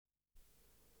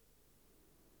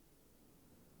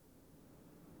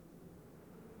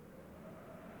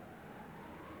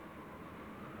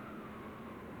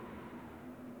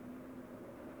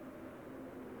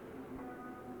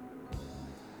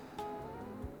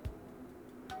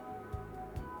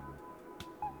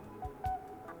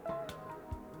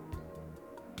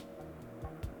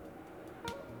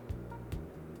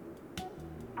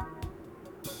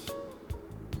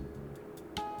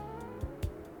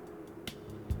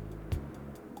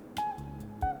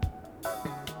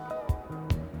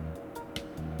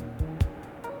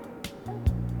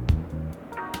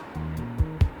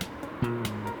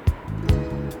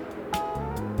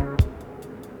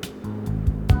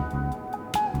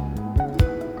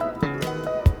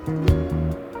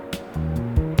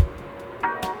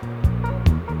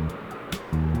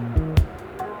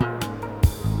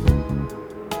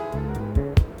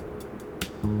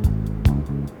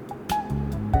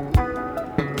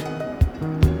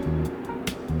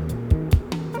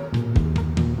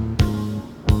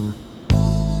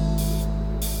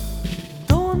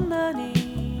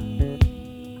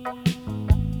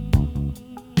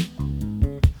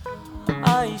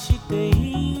して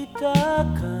いた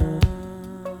か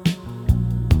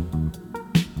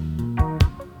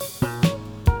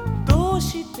どう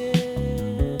し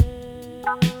て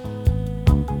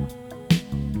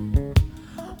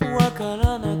わか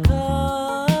らな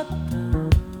かった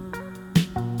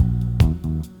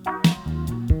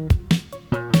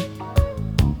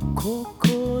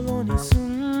心に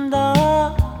澄ん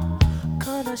だ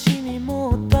悲しみ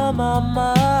もったま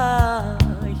ま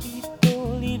一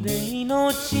人で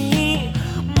命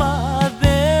ま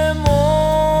でも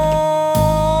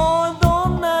ど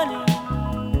んなに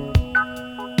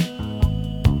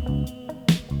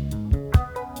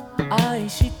愛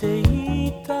して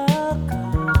いたか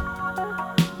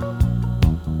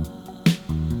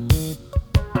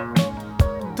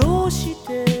どうし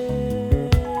て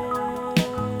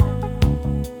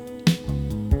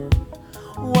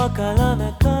わから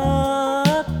なかっ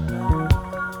た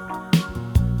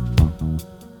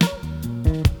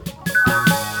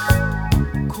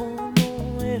この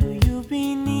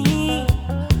指に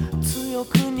強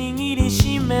く握り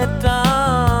しめ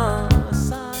た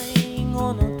最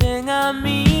後の手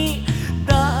紙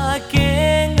だ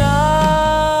けが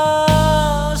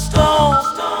ストー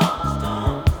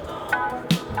ン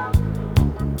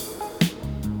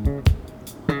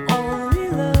Only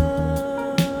love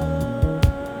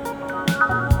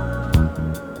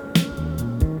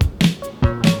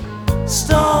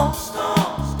Stone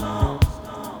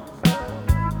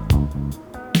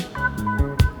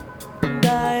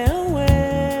Die away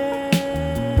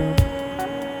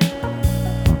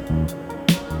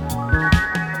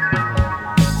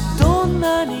どん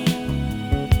なに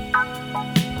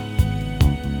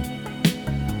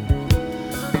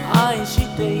愛し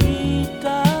てい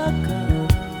たか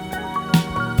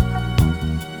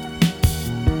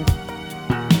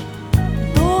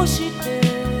どうして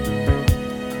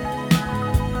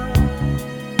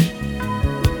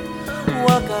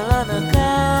わからなか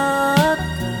っ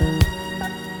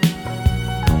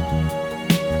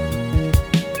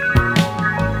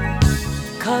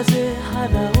た風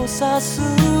肌をさす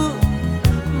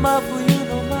真冬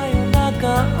の真夜中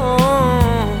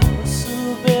す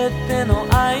べての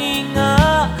愛が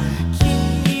消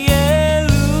える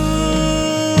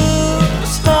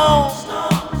ストーン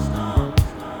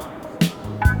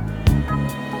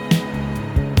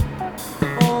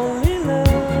Only love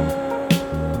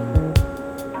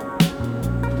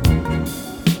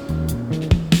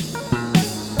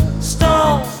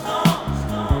Stone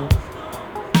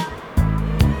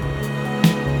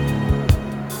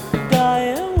Die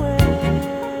away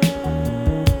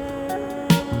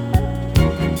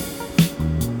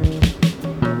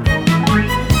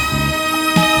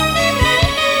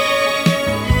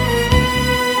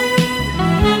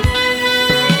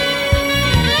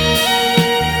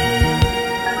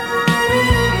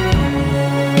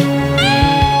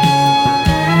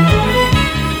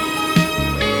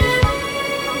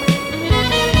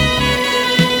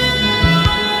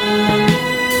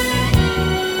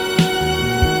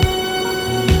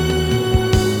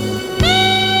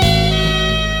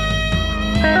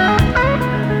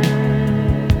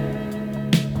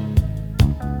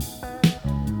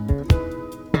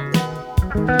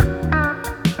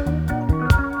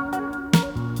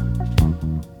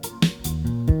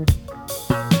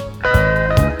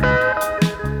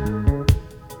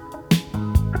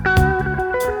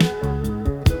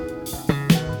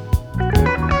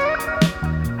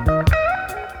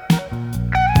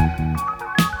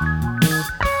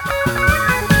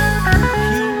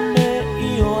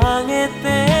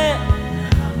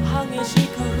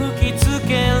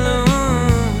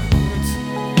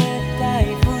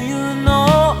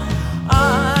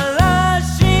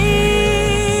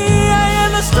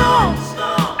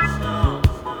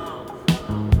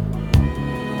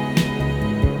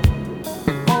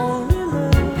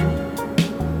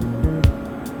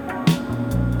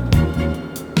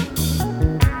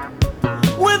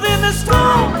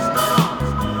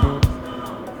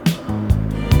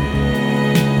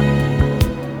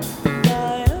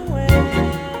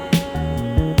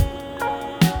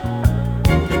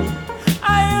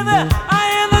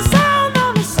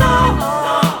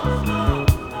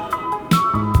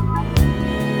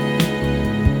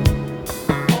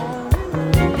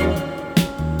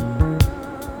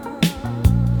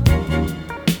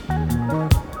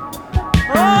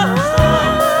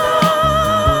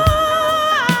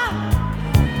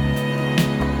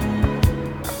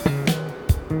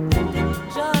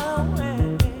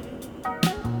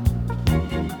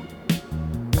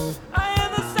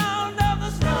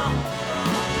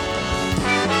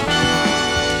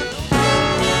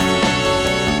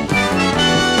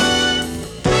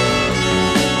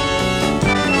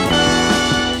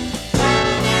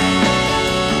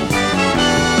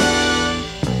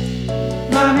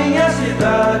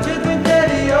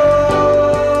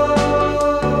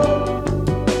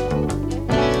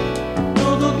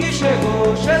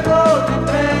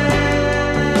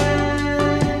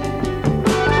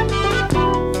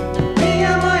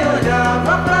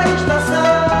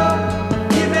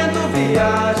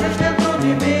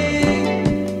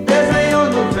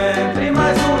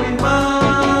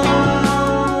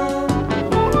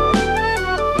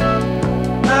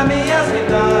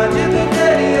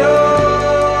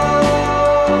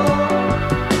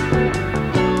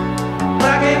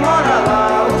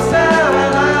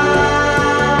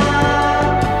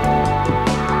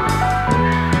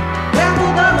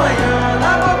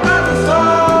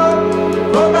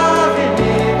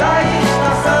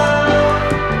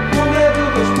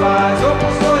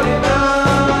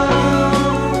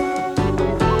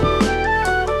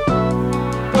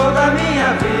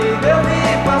vida eu vi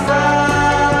passar.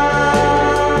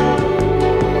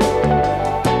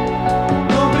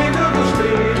 No brilho dos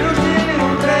trilhos de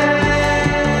um trem,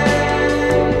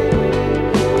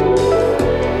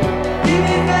 e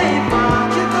ninguém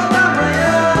parte toda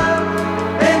manhã,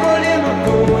 engolindo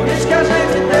túneis que a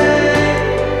gente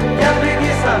tem, que a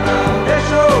preguiça não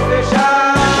deixou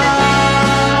fechar.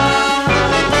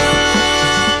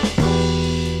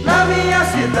 Na minha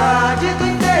cidade do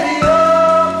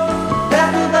interior,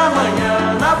 perto da manhã,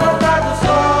 na boca do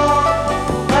sol,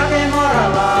 pra quem mora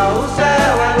lá, o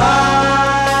céu é lá.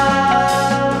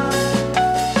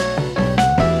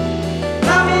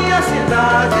 Na minha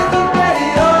cidade do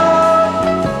interior,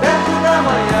 perto da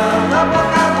manhã, na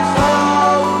boca do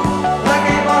sol, pra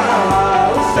quem mora lá,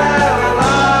 o céu é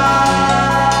lá.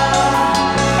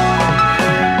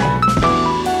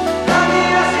 Na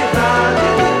minha cidade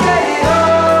do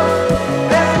interior,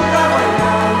 perto da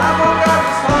manhã, na boca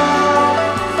do sol,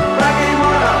 pra quem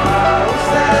mora lá, o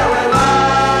céu é lá.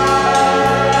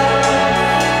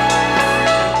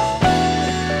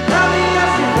 Na minha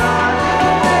cidade do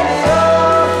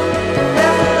interior,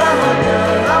 perto da manhã,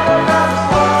 na boca do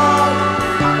sol,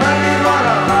 pra quem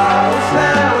mora lá, o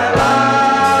céu é lá.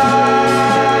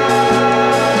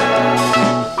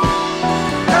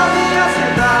 Na minha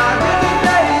cidade do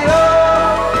interior,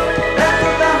 perto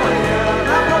da manhã,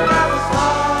 na boca do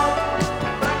sol,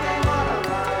 pra quem mora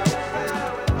lá, o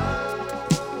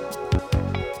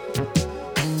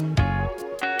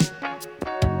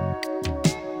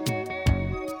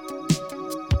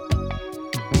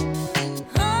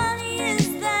Honey, is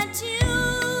that you?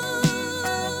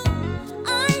 I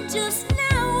just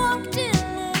now walked in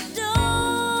the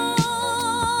door.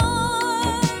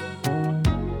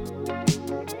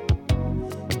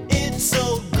 It's so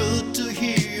good to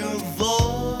hear your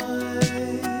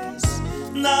voice.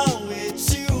 Now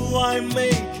it's you I'm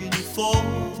making for.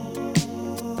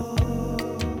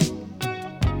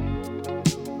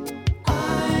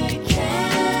 I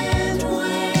can't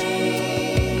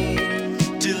wait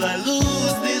Till I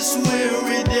lose this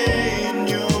weary day in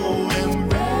your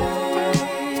embrace.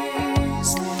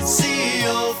 See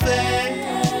your face.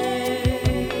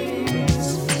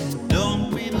 Don't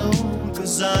be alone,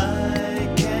 'cause I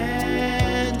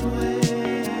can't wait.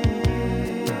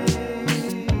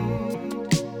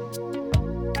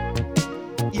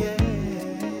 Yeah.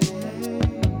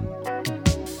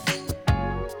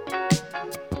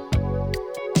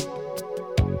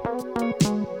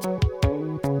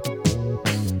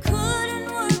 Couldn't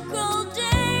work all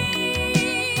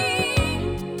day.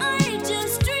 I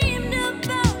just dreamed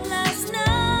about last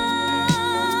night.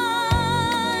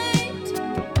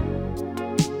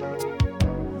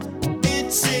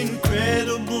 It's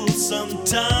incredible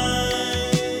sometimes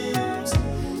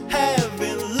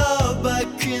having love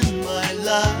back in my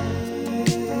life.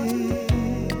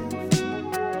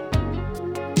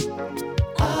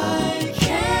 I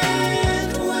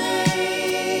can't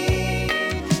wait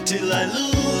Till I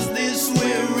lose this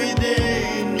weary day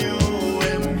in your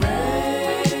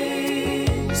embrace.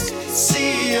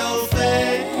 See your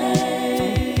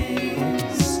face.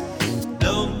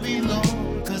 Don't be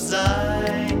alone, 'cause I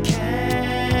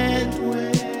can't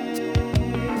wait.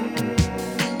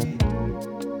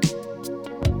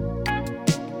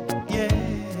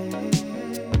 Yeah.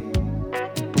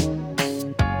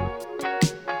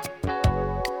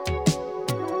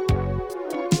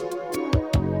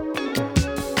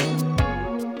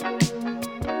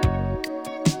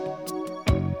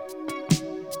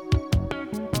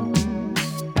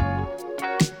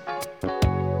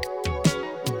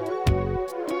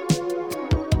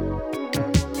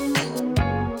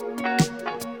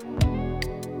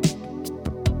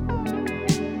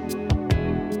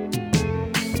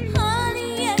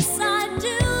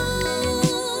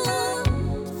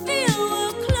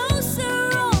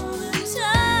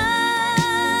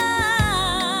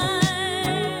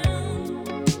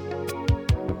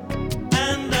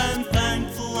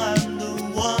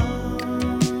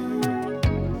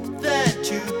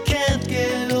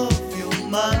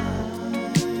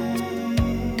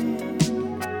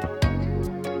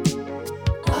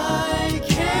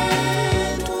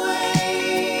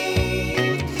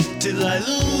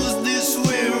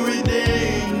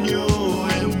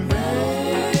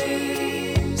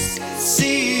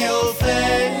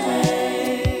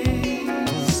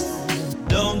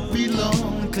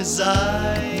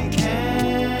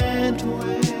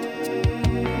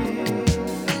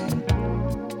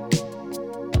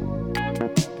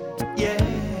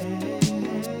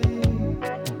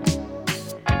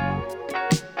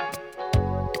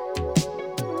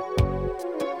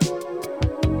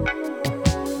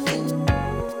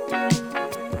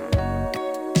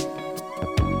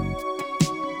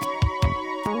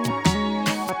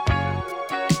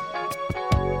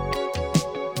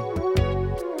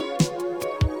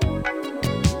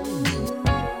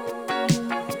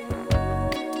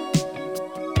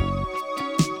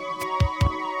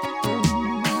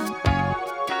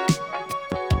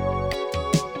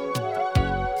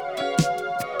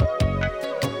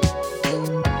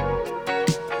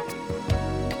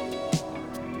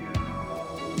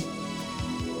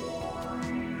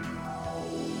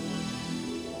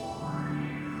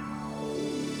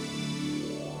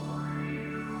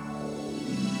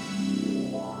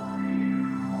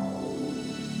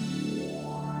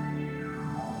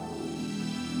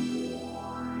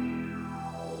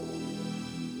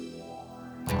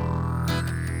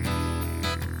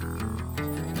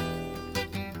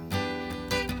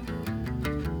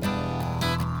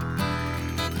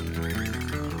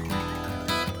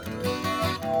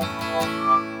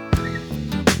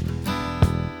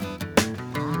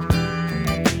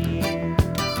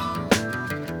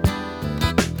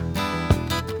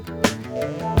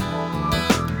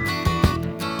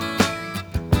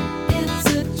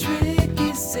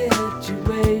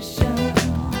 situation.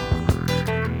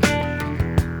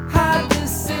 Hard to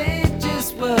say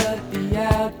just what the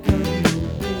outcome will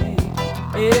be.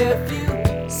 If you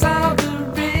solve the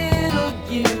riddle,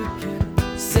 you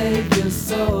can save your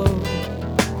soul.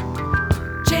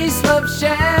 Chase love's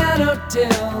shadow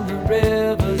till the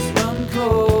rivers run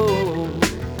cold.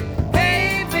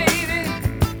 Hey baby,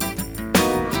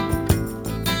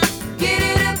 get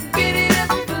it up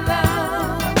for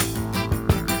love.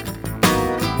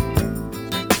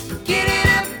 Get it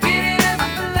up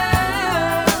for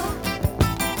love.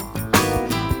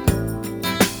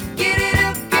 Get it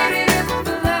up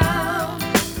for love.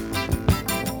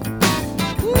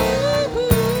 Woo-hoo.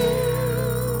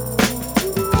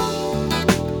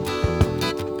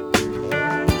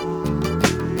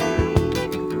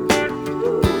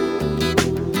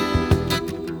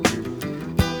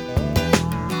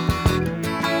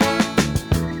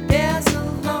 There's a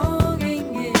longing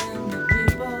in the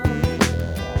people.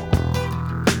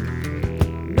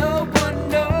 No one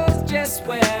knows just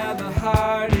where the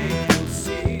heartache will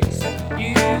cease.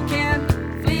 You can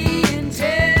flee in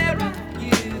terror,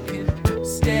 you can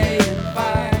stay and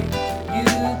fight. You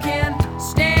can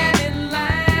stand in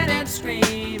line and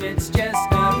scream, it's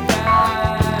just not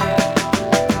right.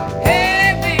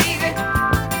 Hey baby,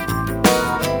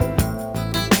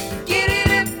 get it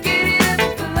up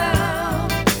for love.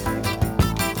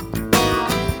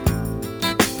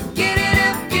 Get it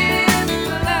up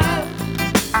for love.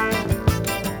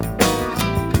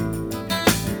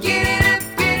 Get it up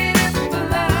for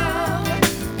love.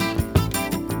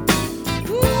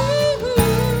 Woo-hoo.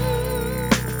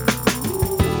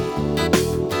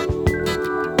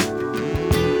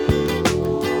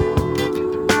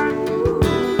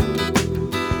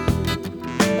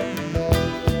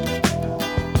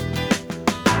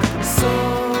 So,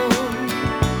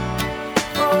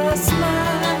 for a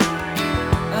smile,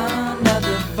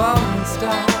 another falling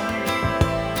star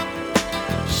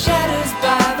shatters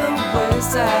by the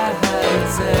wayside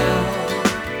itself.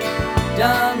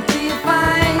 Don't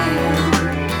define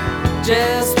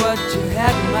just what you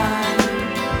had in mind.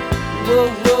 Whoa,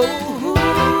 whoa.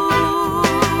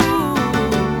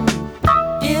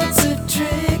 It's a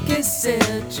tricky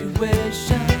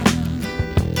situation.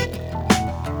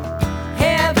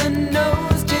 Heaven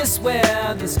knows just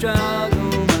where the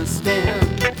struggle must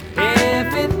end.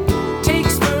 If it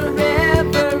takes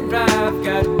forever, I've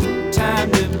got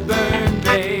time to burn,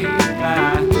 babe.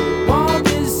 I won't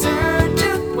desert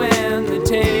you when the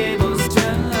tables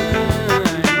turn.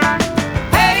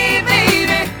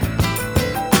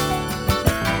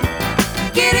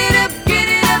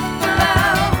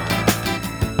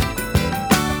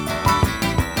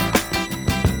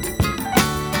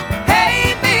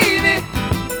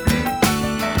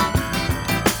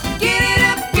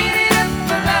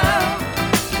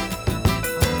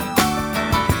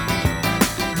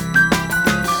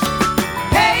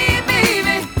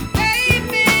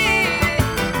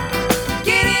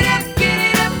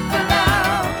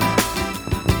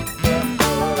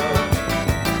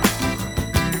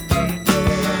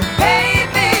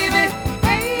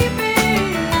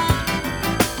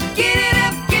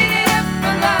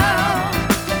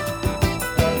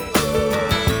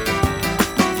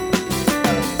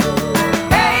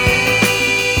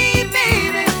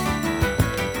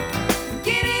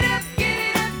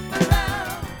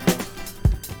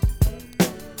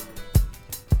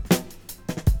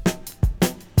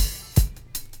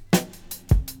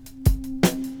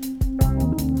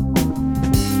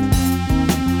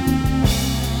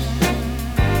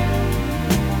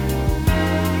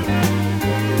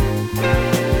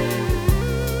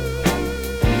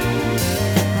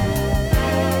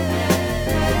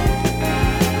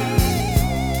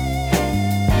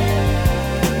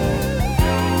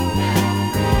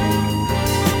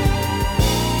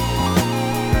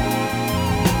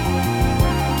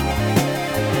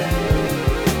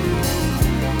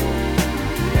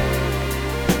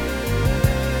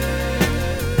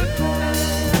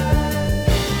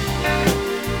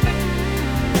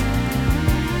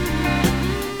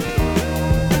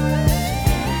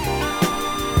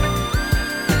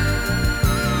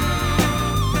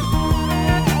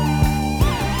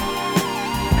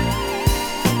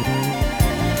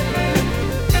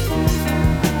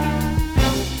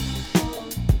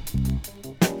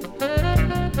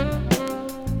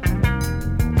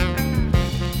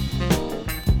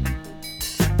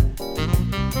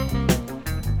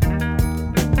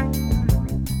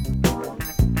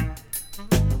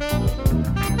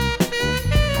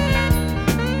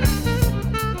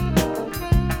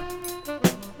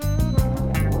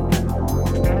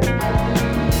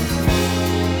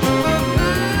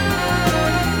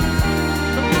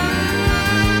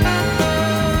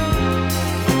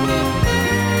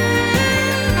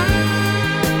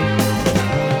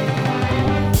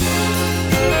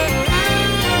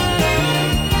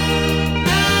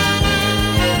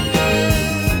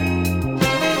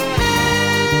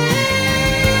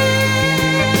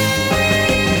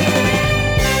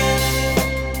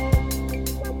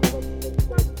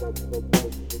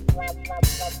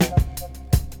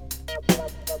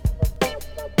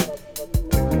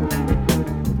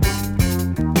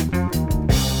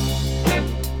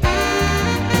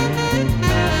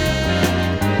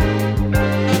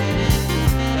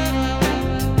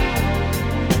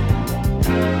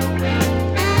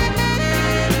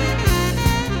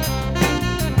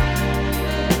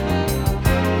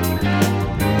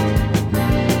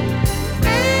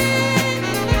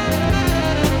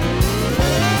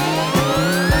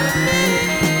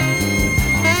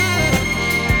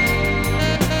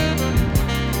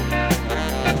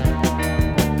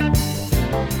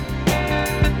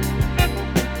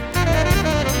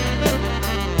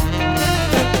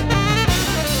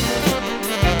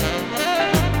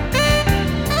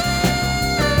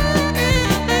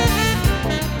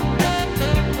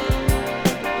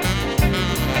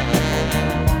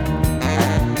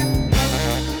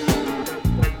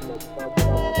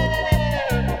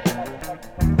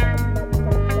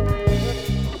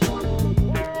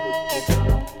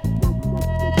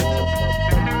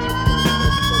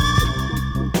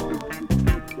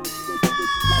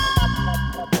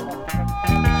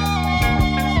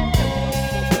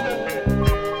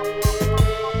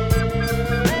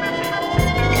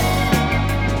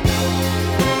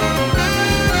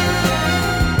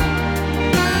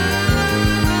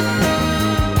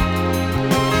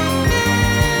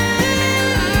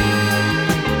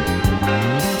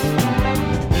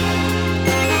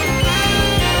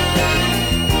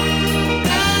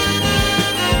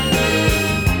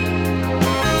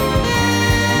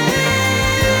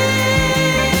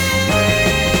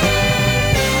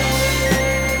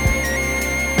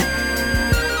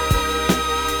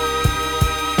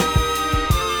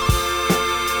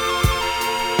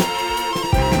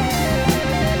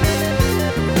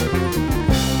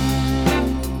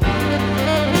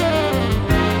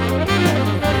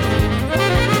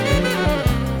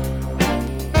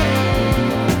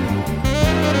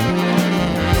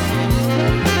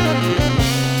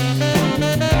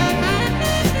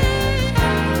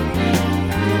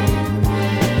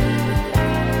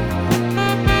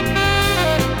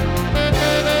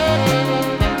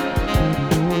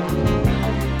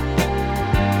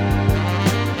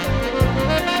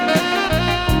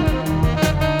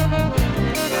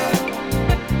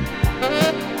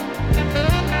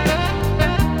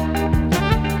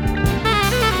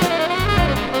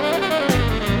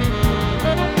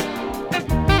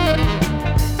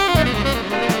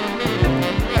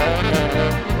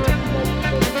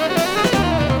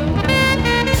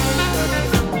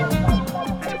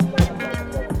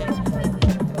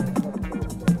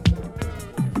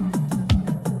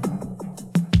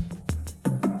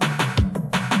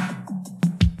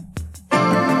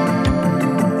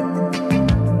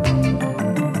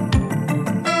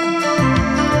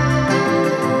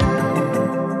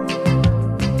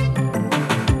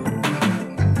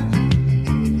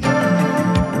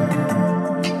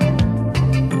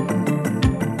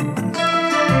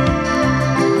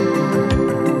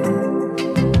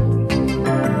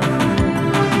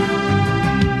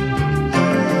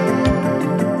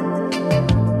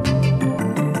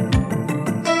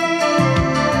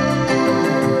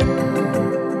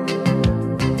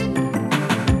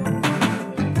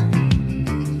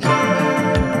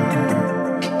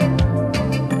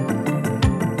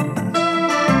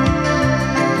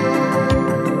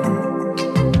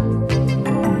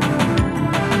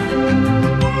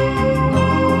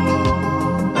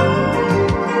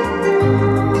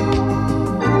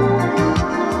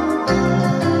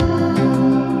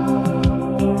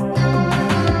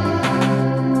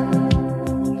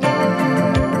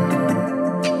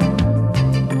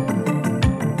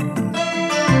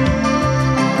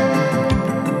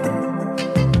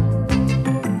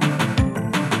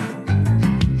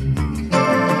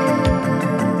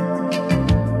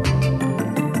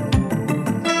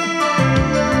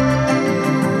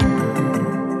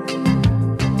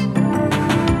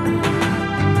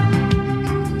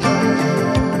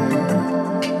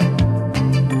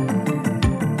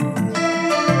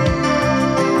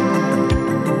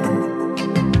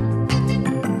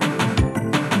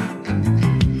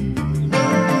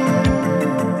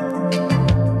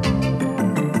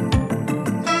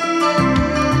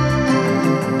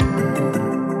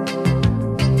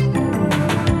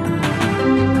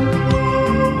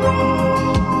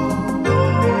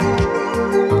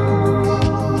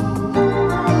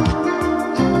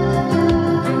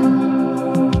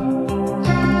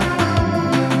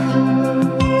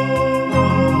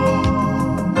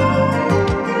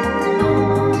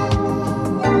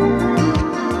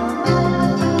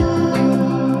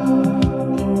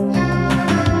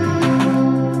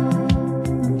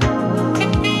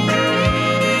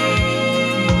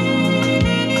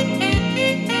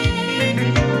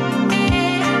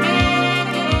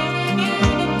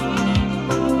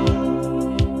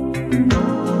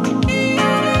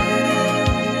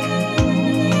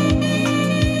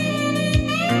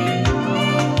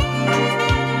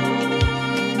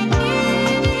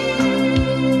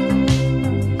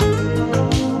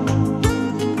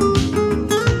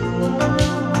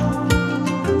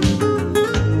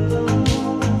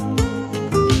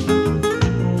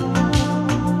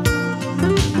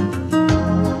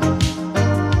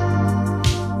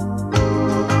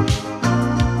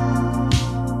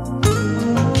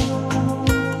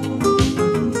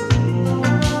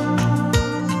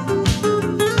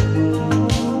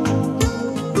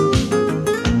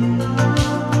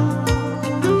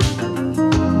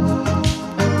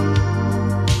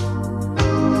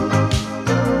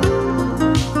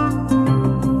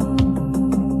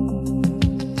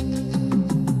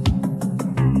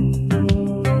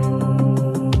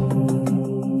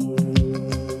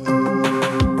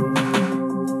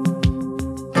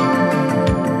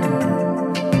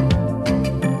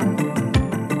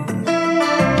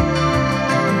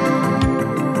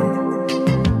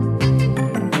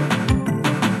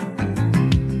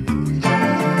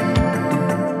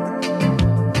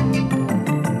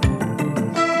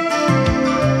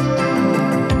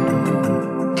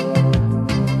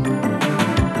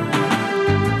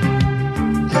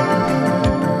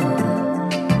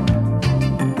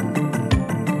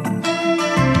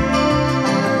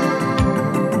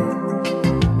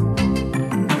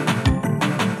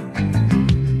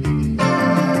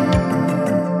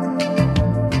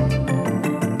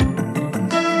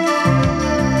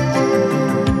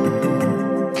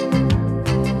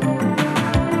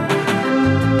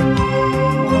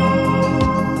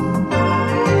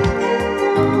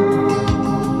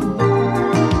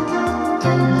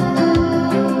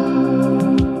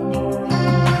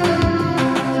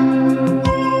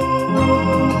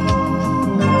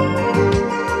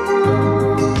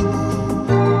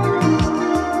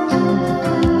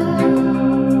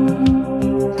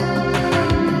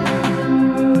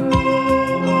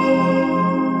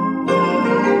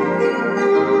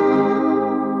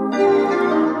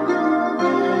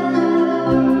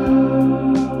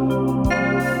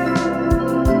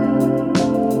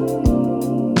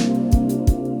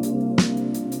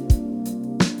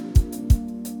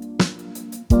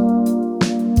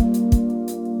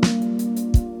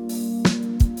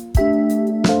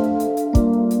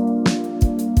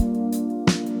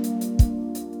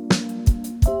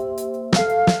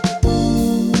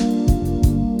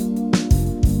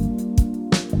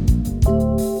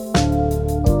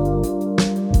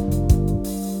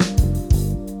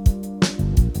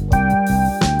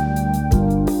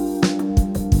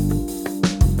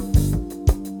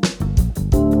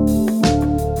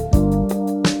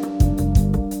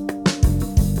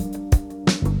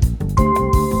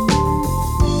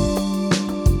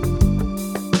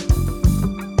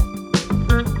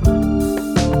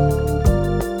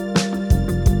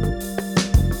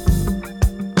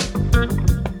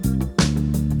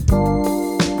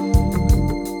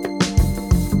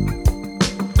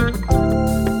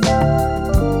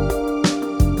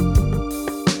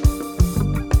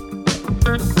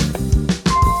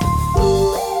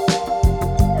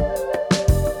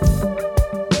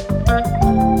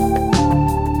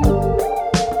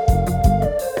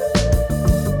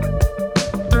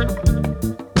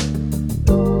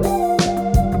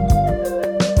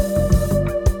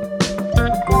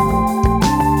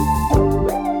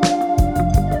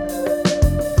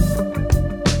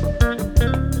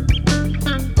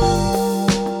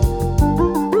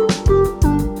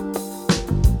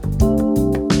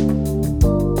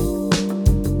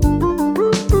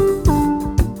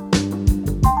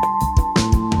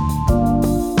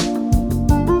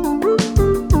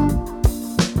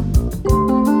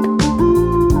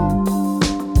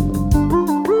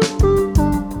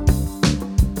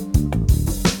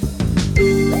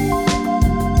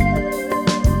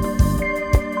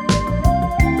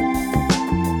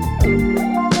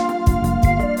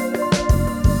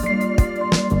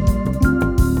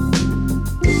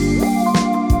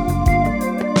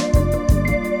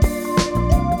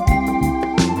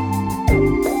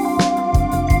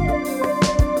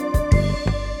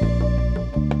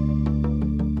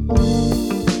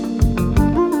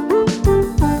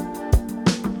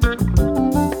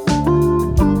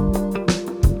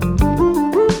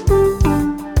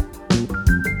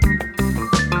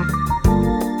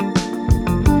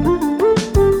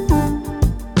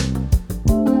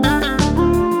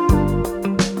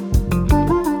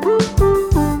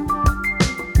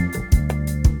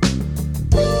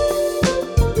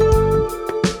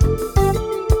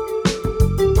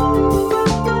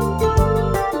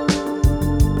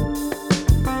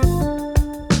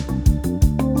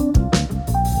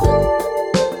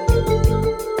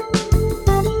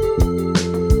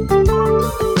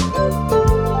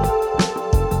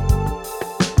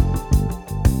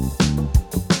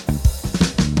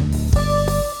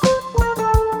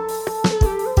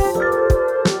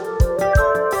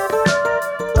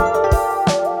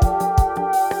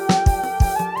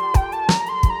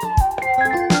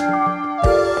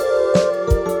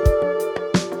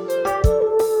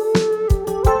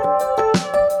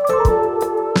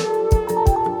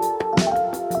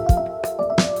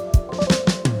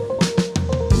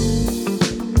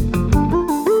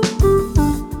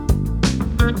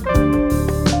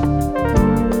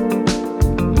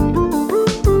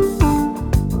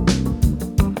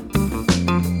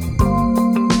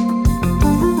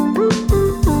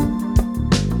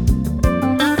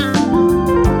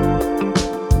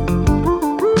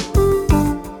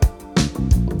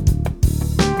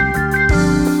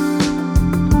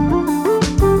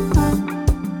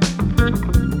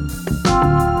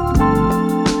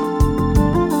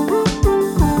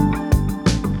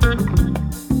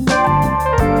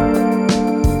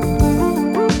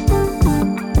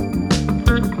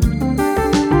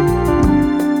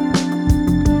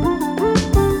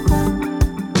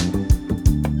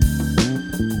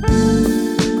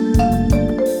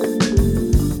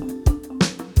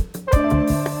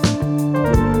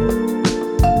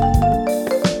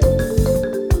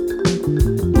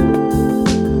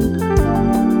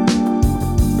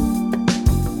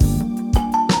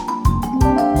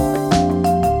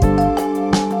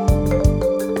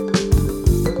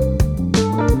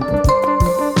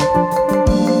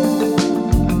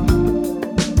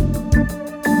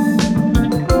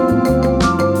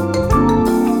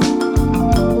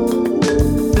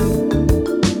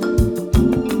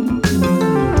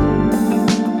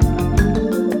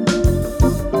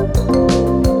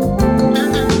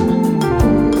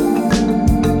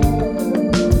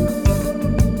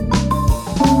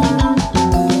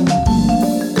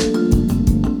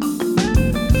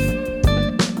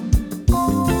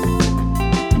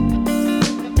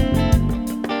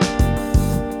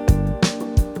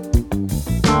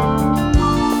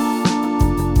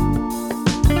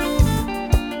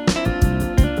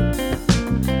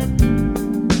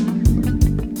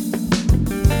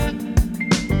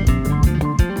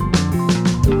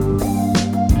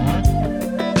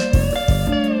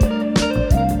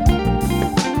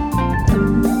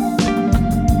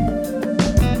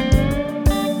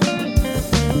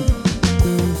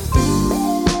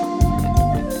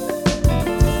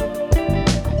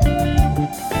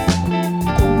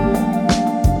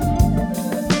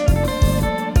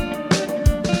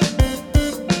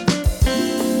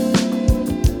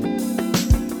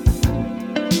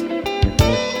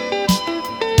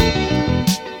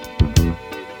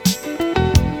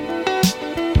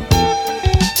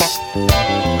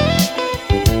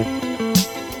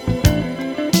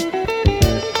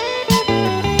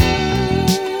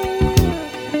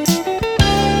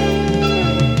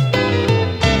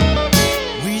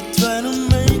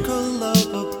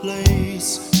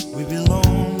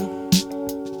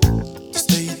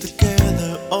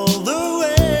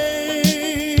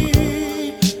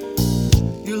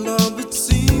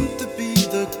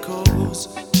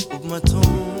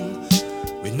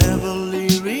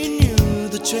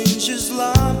 changes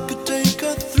life could take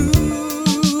her through.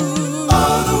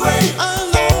 All the way, I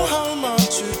know how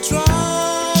much you tried.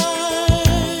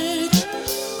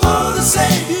 All the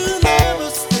same, you never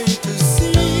stay to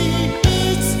see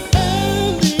its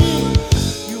ending.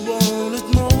 You wanted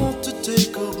more to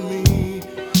take of me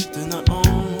than I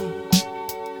own,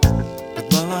 but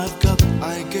what I've got,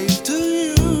 I gave to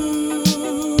you.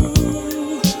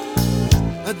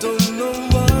 I don't know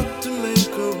what to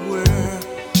make of where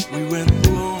we went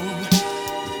wrong.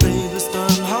 Baby,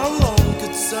 stop, how long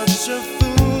could such a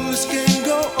foolish game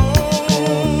go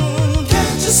on?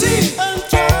 Can't you see I'm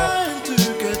trying to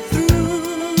get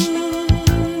through?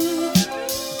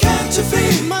 Can't you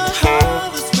feel my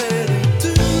heart is ready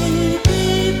to be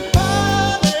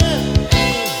parted?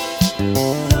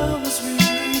 Love is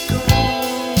really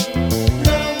gone.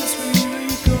 Love is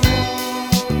really gone.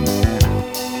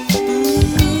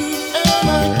 Am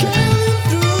I getting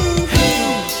through?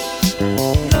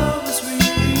 Love is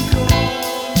really gone.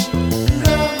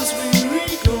 Love is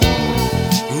really gone.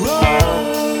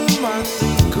 Rome, I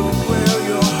think of where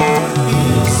your heart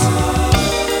is.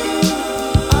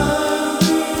 I've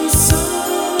been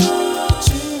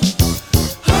searching.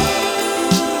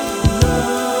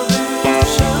 Love is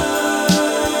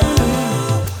shining.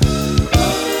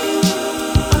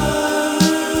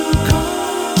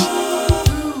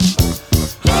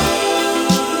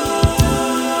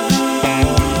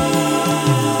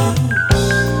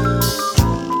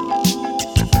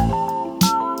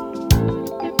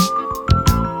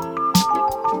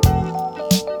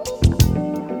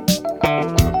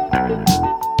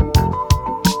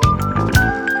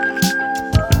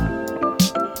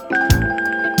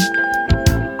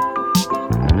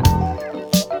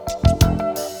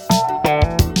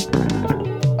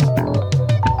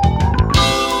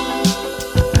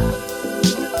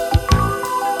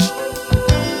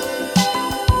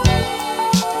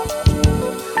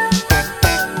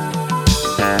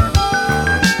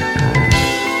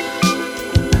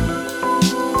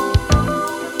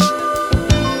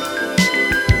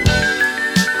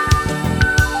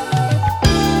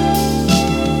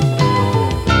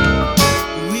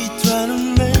 We try to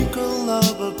make our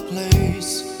love a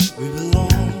place we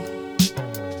belong,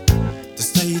 to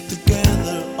stay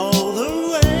together all the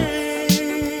way.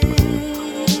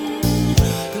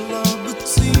 Your love would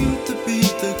seem to be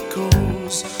the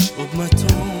cause of my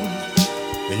tone.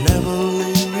 We never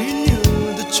really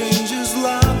knew the changes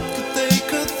life could take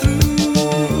her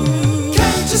through.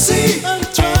 Can't you see I'm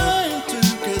trying to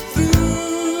get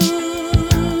through?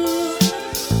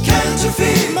 Can't you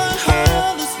feel my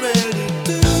heart is ready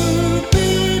to be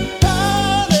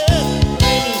parted?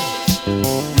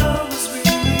 Love is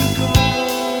really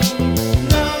gone.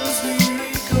 Love is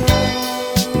really gone.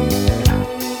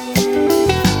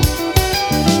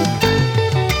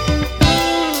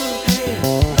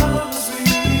 Love is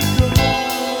really gone.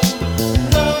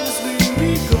 Love is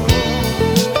really gone.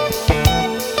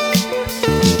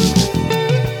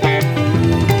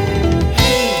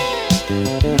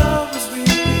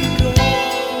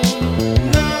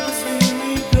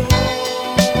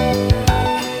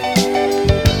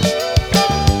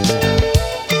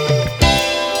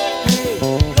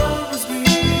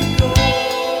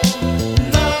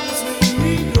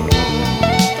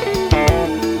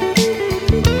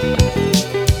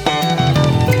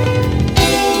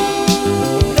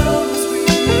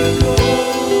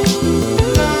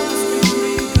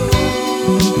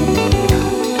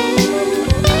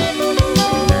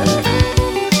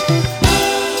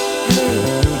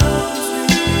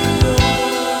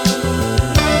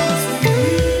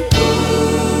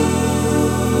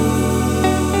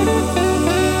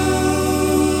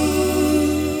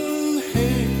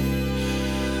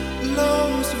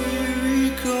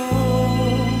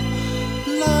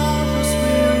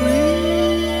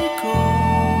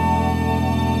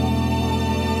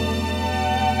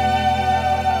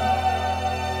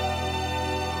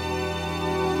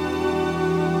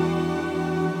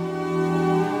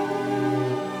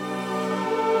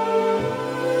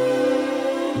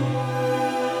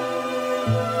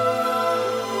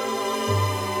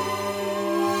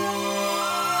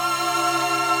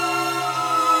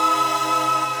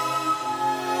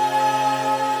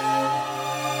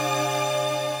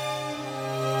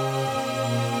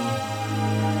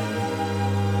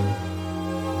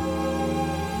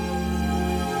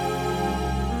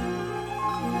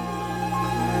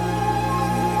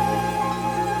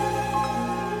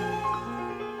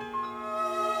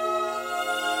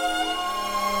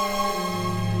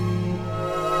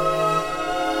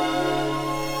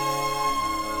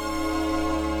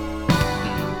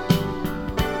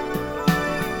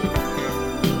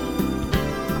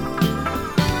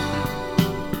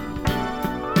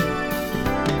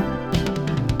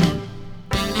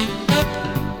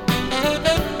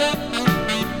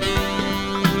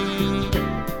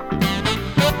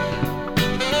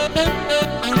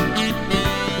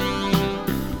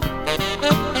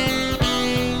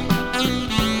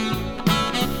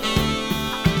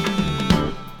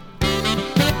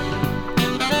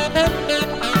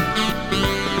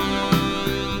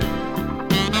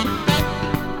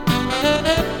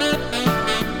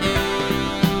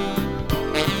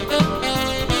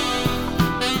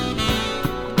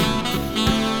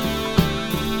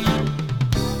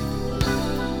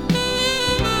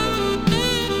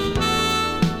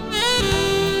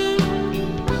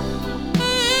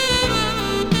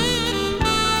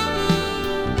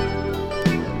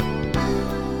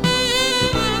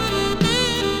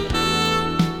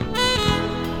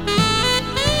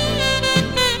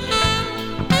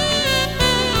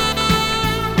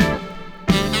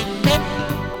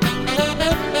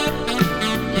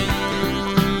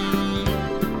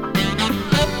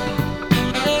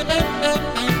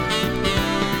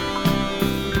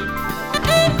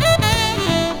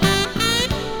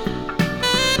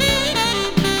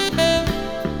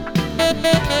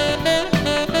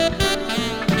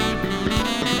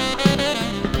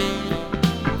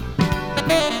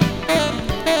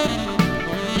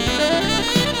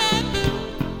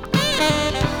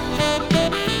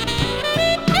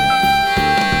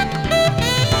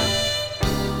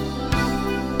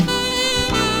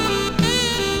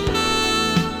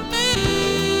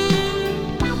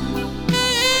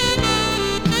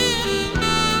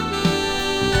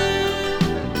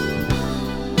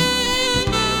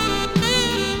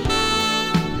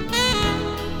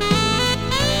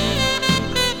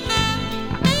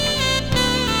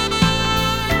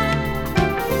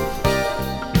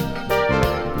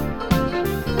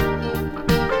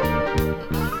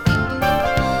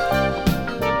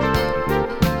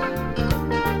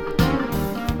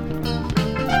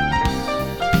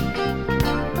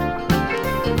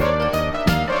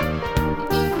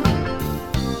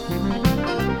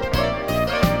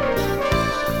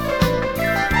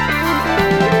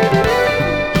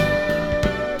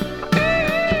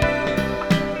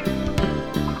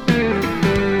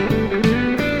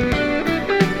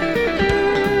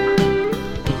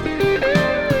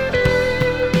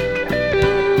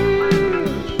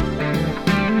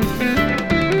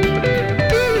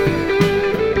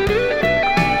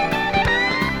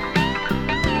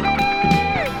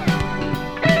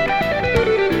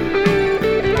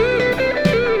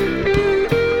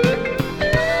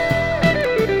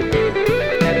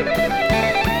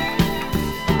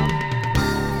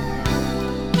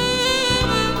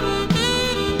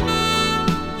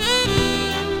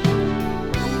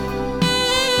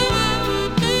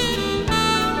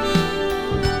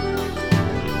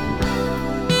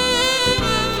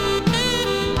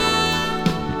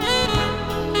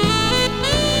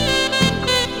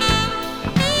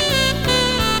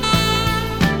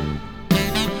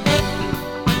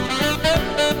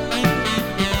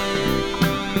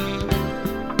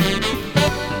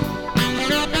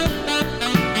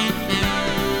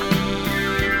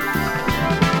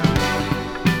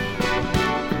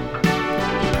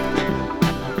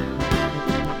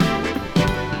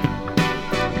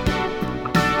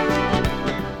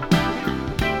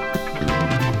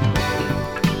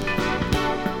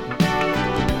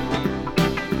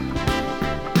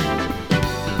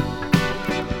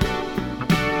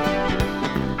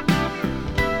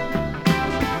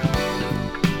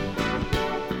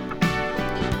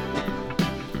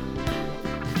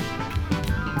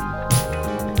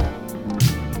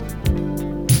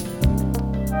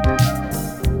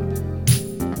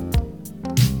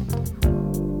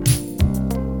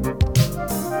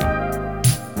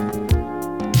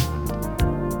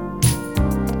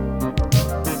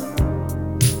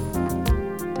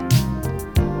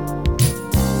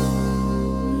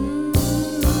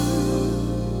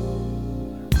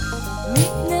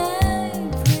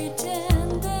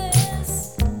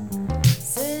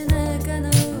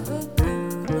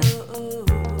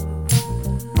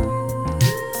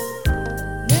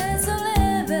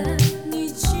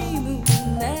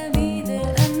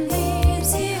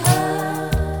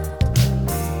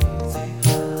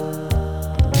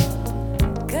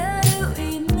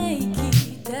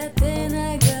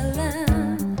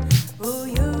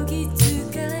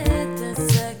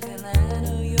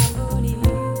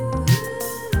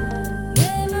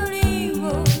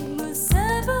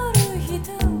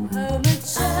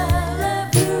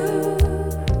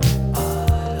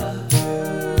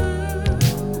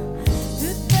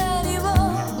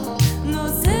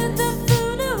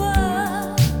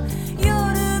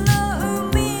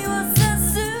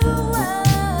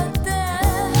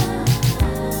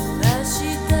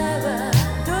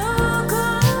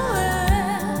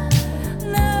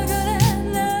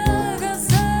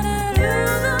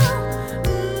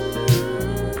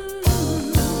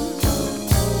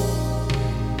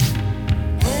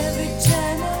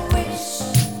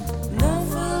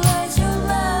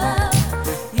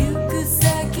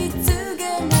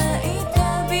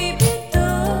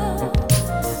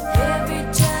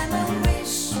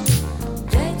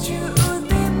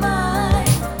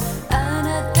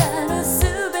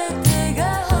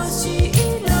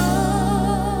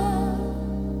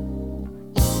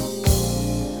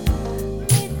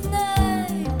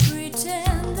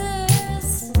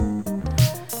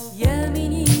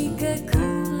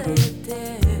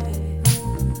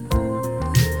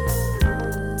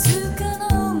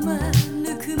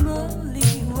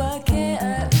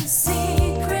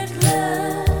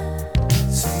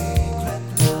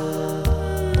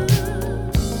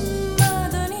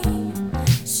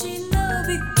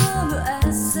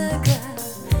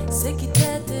 せき立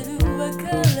てる別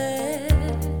れ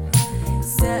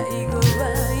最後は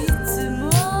いつも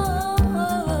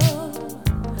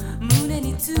胸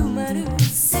に詰まる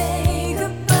Say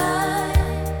goodbye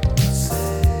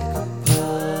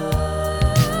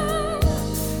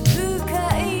深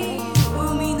い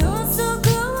海の底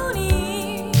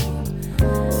に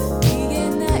逃げ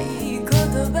ない言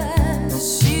葉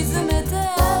沈めた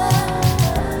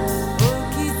置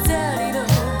き去りの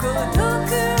孤独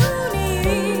に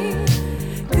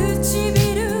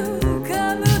唇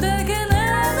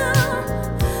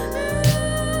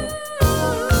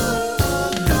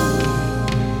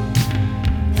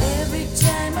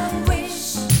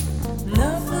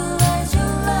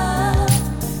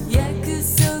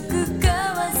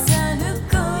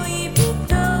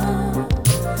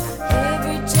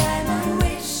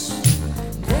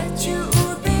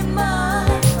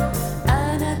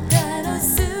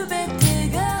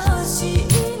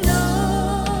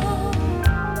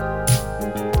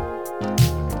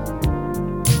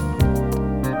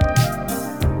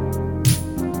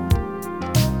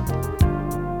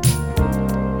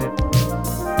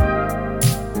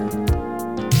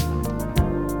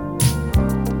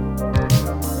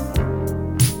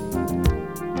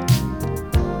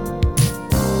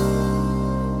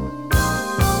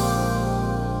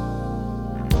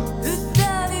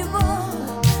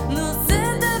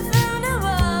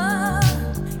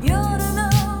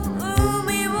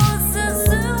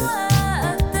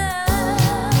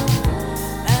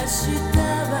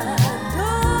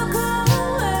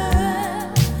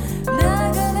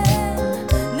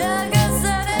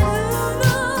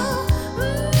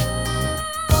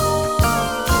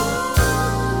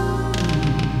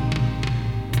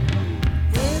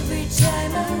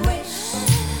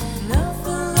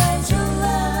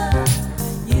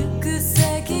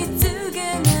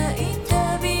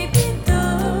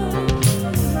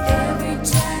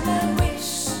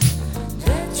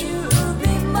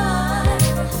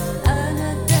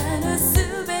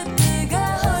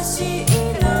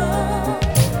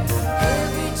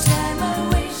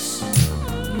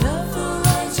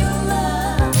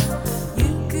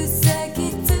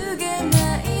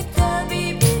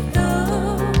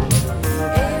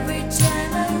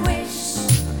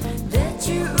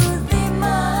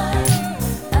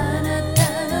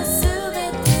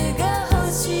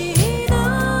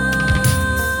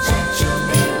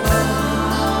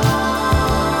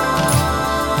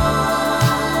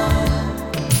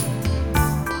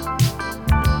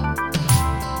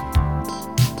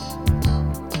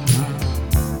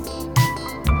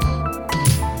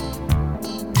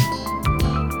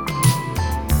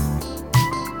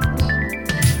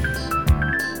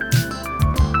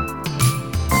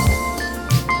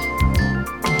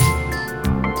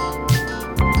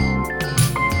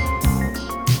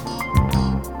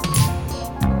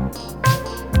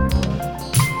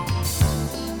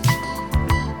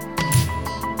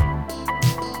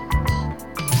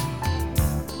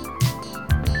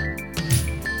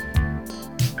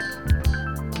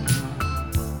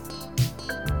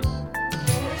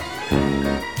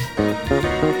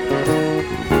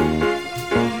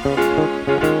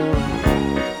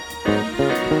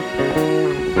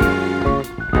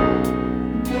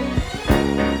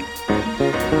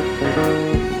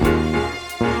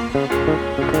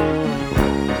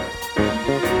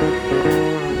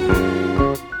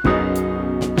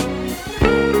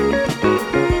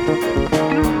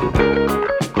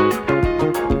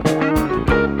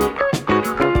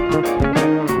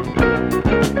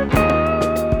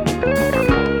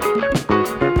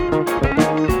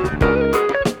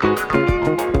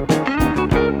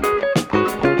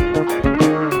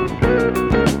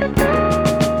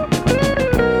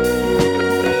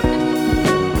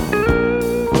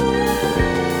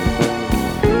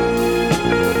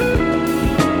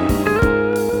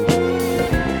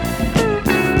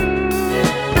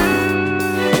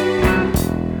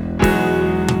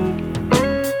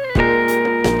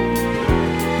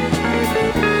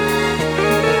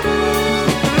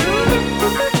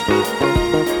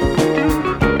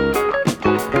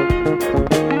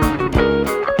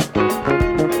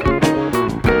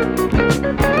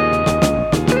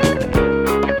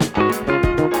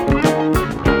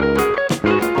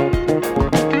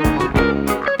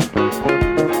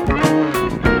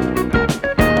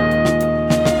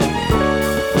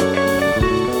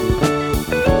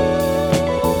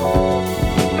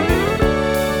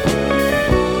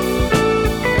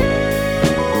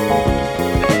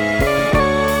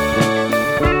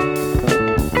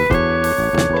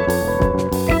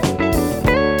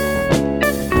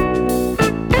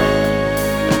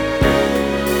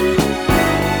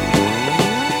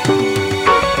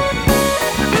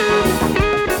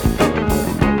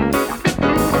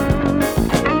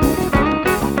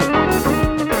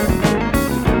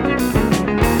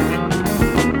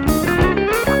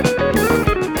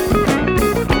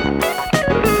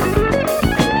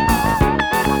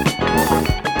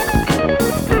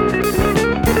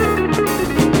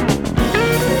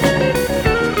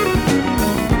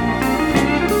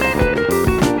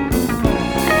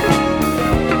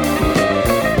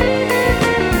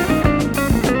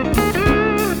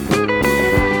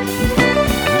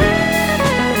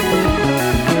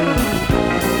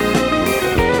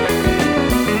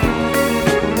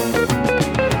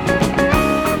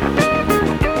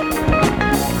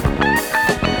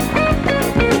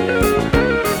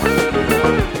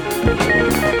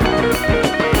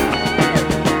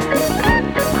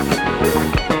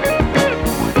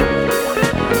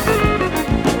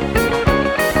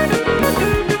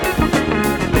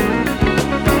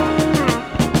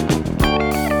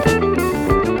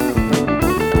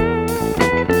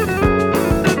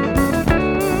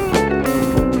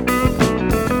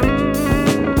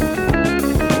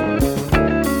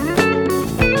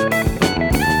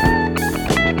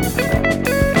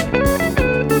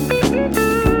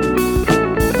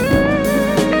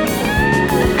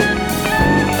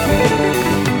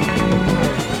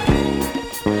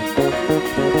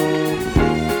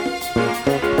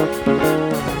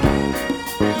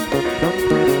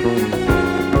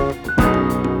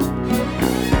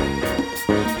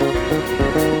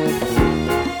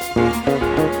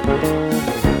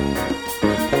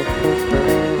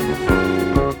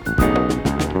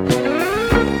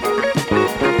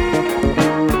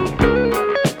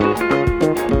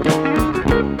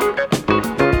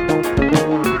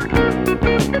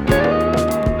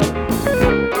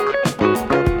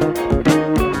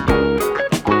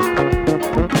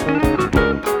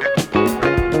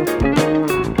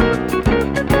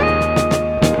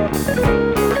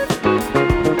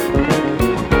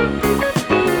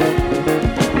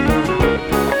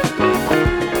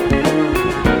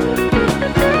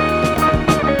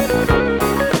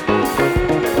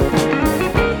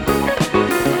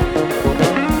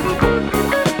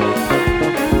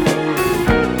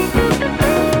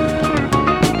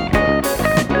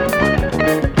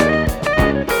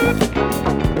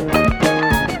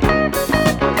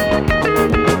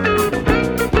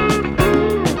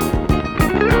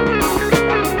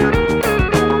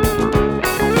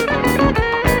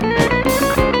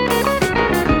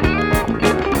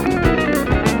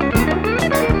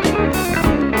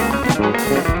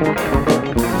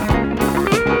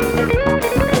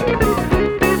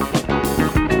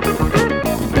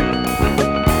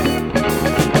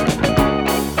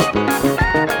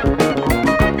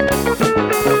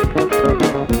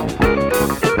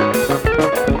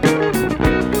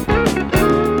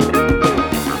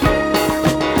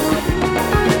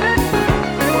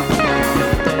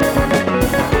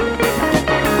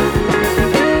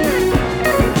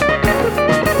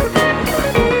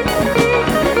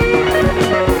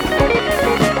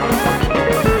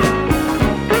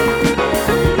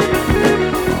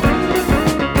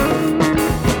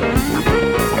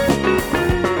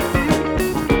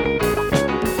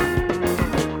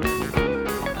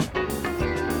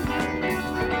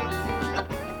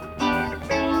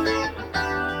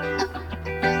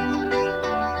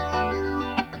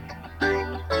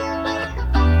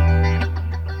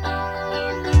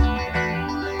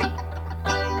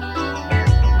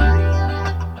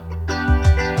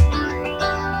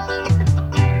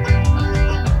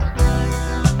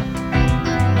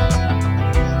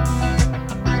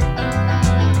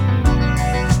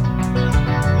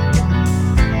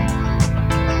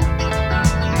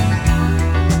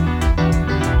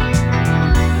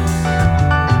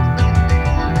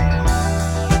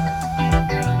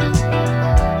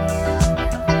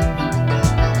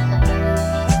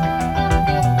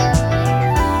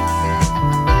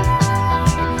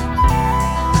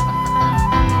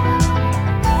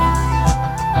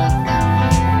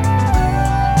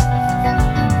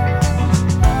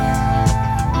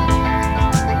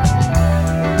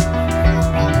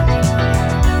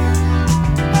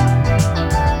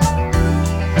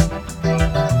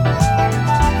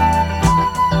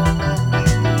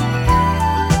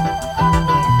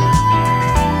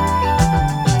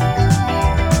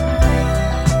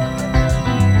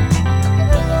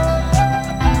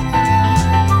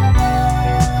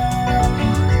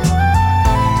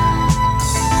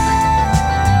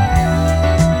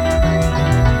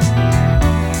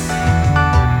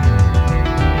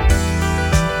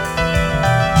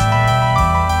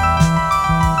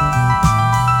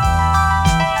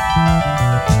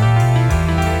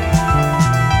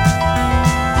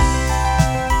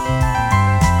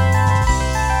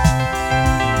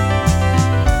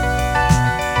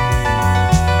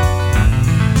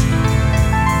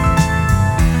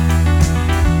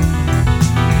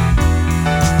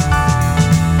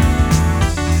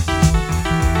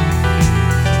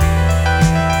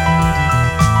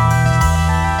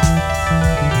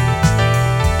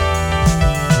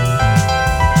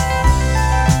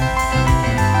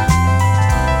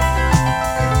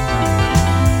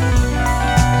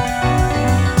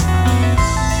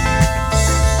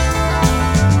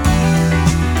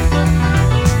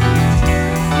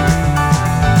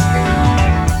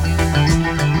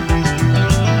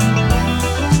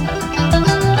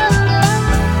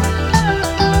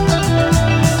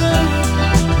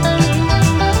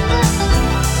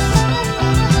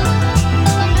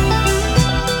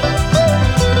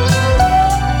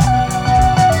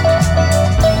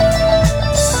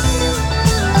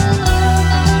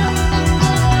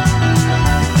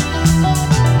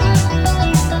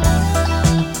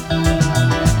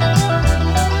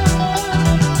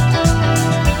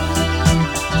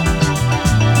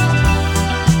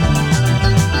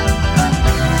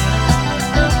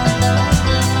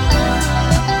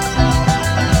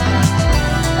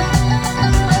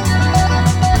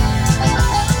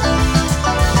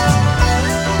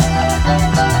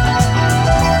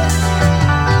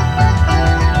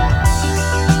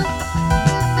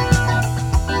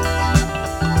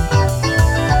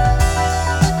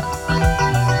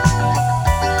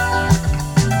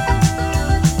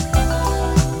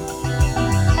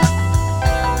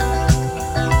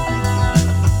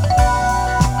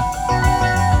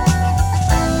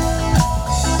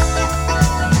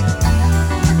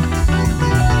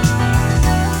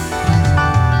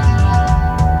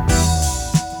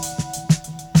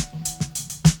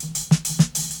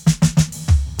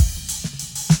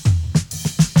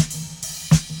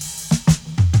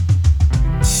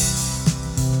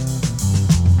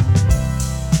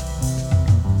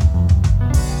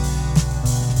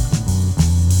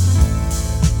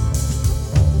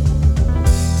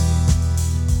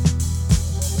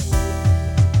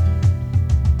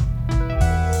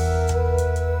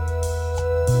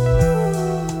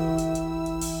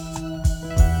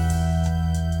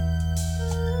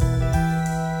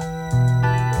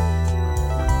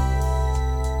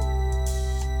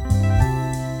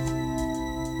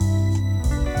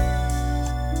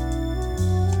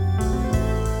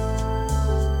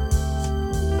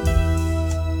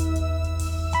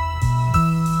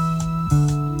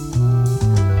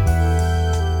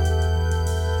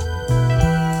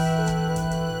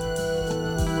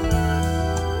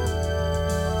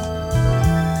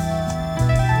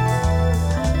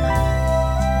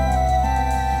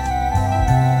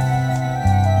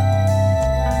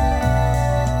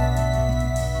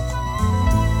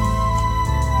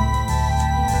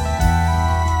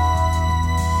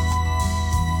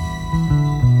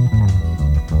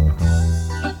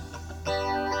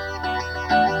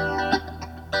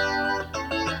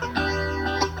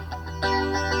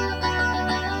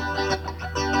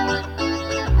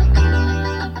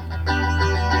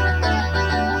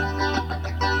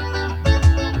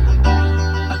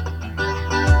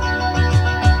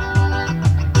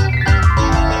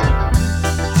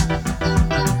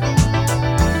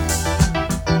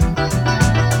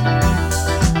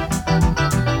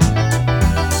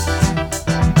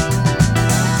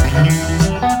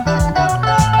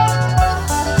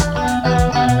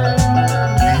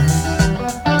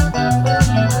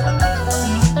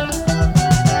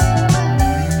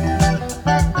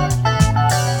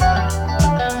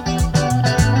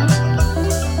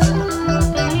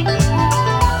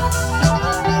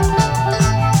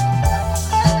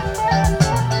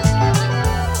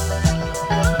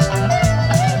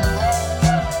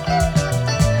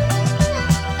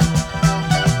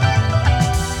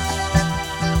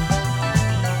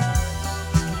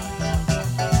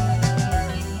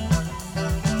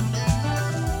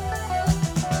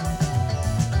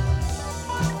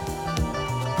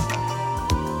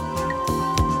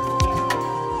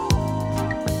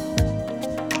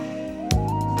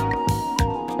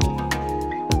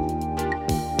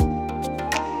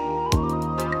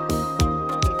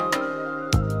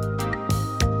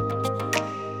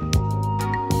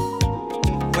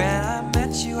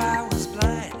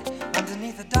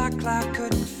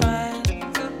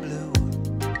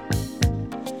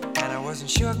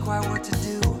to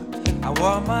do. I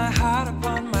wore my heart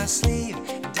upon my sleeve,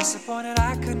 and disappointed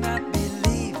I could not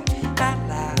believe at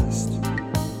last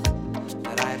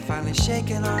that I had finally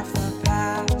shaken off the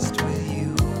past with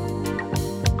you.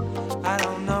 I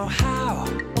don't know how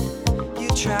you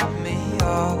trapped me,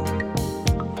 all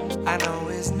I know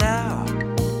is now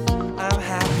I'm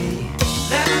happy.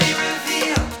 Let me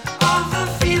reveal all the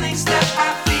feelings that I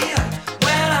feel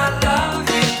when I love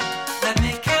you. Let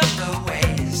me count the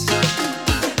ways.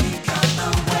 Let me count the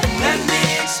ways. Let me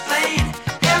explain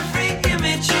every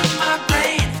image in my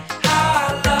brain. How I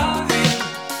love you.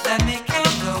 Let me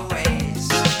count the ways.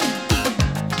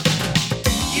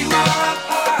 You are a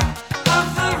part of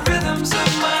the rhythms of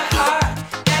my heart,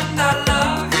 and I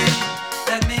love you.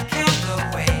 Let me count the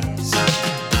ways.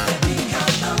 Let me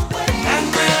count the ways. And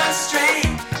when I stray,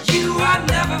 you are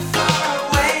never far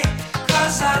away,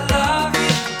 'cause I love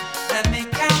you. Let me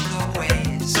count the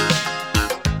ways.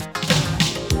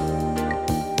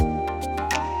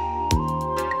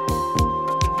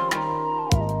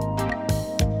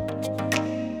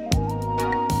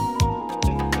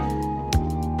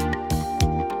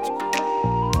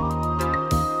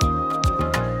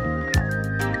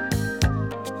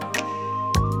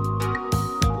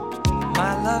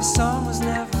 My love song was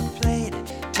never played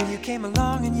till you came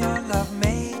along and your love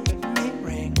made me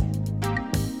ring.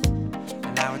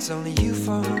 And now it's only you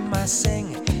for whom I sing.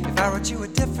 If I wrote you a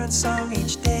different song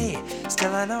each day,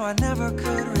 still I know I never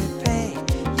could repay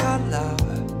your love,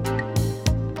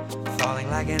 falling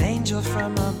like an angel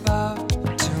from above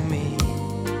to me.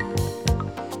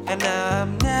 And now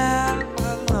I'm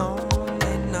never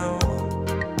lonely, no.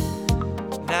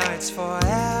 Now it's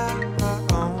forever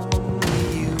only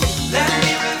you. Let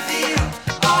me reveal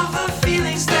all the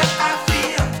feelings that I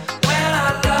feel when I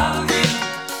love you.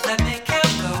 Let me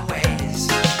count the ways.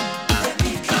 Let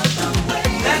me count the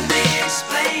ways. Let me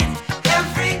explain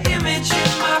every image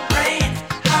in my brain.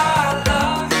 How I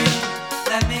love you.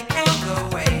 Let me count the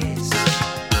ways.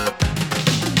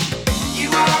 You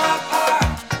are a part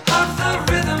of the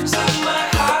rhythms of my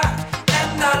heart,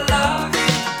 and I love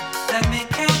you. Let me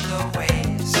count the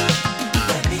ways.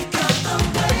 Let me count the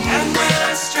ways. And when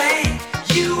I stray,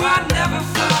 you are never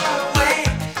far away,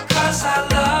 'cause I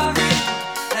love you.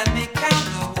 Let me count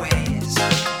the ways.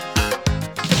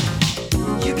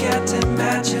 You can't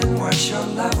imagine what your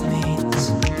love means.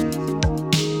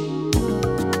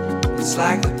 It's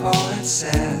like the poet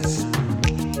says,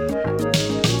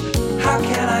 how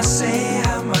can I say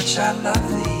how much I love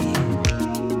thee?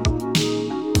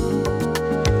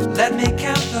 Let me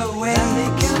count the ways. Let me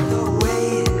count the